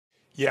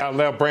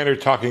Yeah,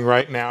 Brainard talking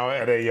right now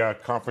at a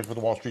conference with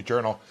the Wall Street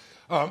Journal.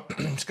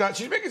 Scott,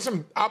 she's making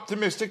some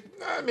optimistic,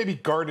 maybe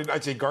guarded,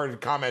 I'd say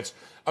guarded comments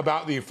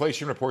about the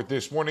inflation report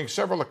this morning.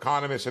 Several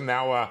economists and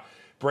now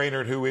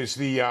Brainard, who is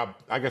the,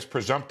 I guess,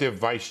 presumptive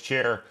vice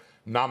chair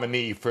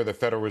nominee for the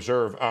Federal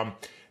Reserve,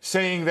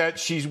 saying that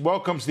she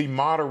welcomes the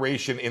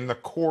moderation in the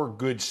core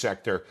goods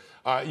sector.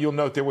 You'll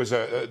note there was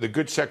the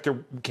goods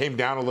sector came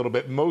down a little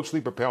bit, mostly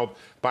propelled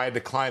by a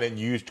decline in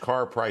used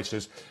car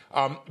prices.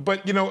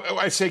 But, you know,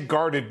 I say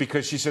guarded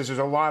because she says there's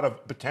a lot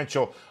of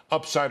potential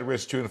upside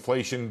risk to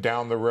inflation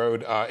down the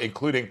road,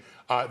 including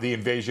the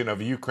invasion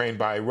of Ukraine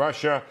by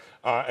Russia,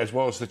 as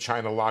well as the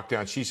China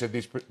lockdown. She said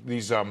these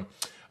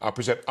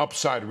present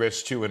upside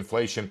risks to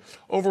inflation.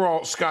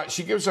 Overall, Scott,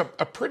 she gives a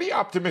pretty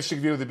optimistic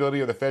view of the ability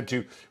of the Fed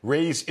to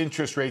raise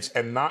interest rates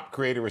and not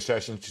create a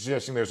recession,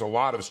 suggesting there's a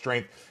lot of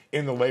strength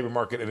in the labor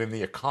market and in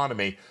the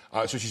economy.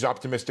 So she's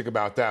optimistic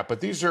about that. But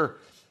these are,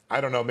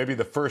 I don't know, maybe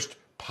the first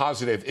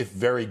positive, if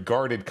very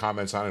guarded,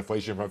 comments on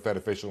inflation from a Fed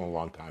official in a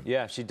long time.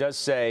 Yeah, she does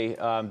say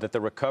that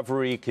the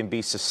recovery can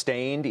be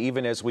sustained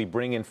even as we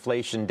bring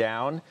inflation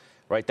down.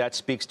 Right, that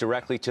speaks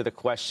directly to the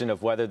question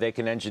of whether they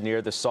can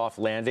engineer the soft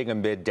landing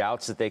amid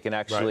doubts that they can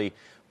actually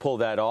pull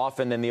that off.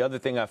 And then the other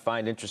thing I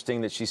find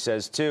interesting that she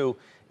says, too,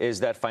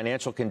 is that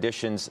financial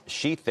conditions,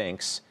 she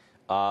thinks,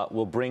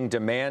 will bring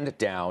demand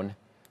down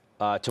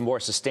to more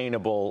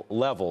sustainable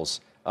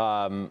levels,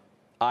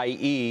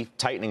 i.e.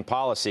 tightening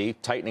policy,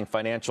 tightening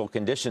financial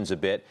conditions a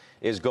bit,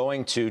 is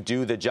going to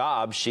do the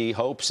job she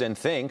hopes and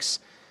thinks.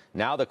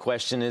 Now the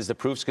question is, the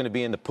proof's going to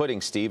be in the pudding,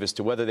 Steve, as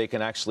to whether they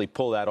can actually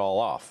pull that all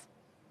off.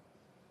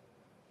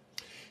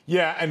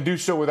 Yeah, and do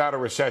so without a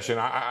recession.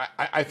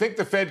 I think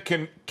the Fed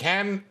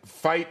can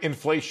fight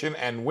inflation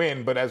and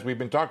win, but as we've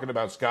been talking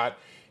about, Scott,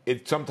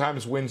 it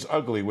sometimes wins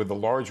ugly with the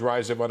large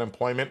rise of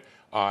unemployment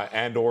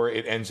and or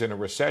it ends in a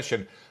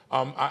recession.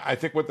 I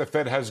think what the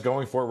Fed has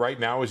going for it right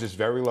now is this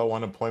very low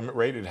unemployment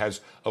rate. It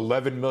has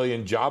 11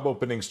 million job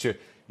openings to,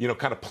 you know,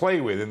 kind of play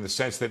with, in the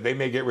sense that they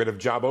may get rid of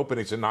job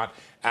openings and not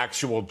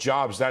actual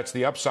jobs. That's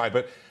the upside.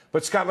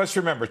 But Scott, let's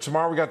remember,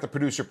 tomorrow we got the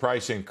producer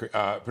price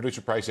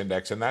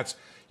index, and that's,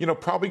 you know,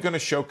 probably going to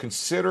show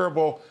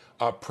considerable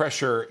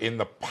pressure in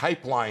the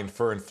pipeline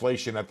for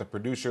inflation at the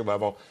producer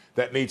level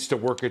that needs to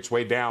work its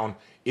way down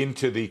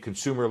into the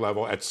consumer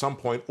level at some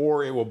point,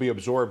 or it will be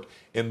absorbed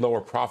in lower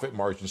profit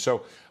margins.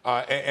 So,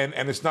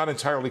 and it's not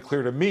entirely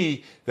clear to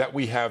me that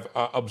we have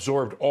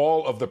absorbed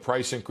all of the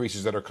price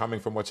increases that are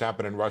coming from what's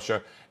happened in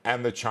Russia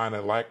and the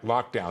China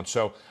lockdown.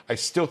 So I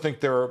still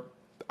think there are,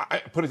 I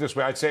put it this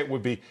way, I'd say it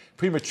would be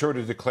premature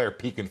to declare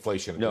peak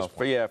inflation at this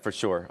point. Yeah, for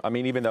sure. I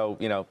mean, even though,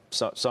 you know,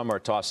 some are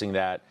tossing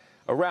that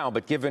around,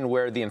 but given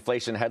where the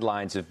inflation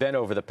headlines have been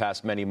over the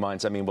past many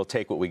months, I mean, we'll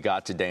take what we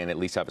got today and at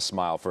least have a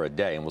smile for a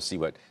day, and we'll see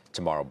what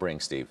tomorrow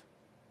brings, Steve.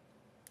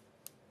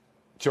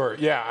 Sure.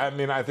 Yeah. I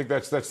mean, I think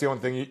that's the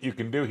only thing you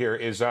can do here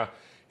is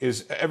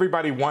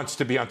everybody wants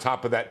to be on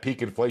top of that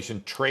peak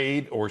inflation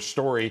trade or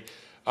story,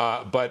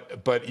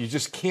 but you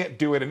just can't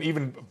do it. And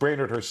even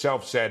Brainard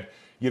herself said,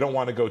 you don't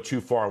want to go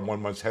too far on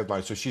 1 month's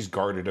headlines. So she's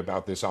guarded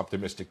about this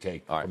optimistic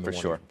take. All right, from the for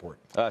sure. report.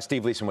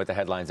 Steve Leeson with the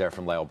headlines there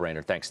from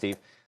Brainard. Thanks, Steve.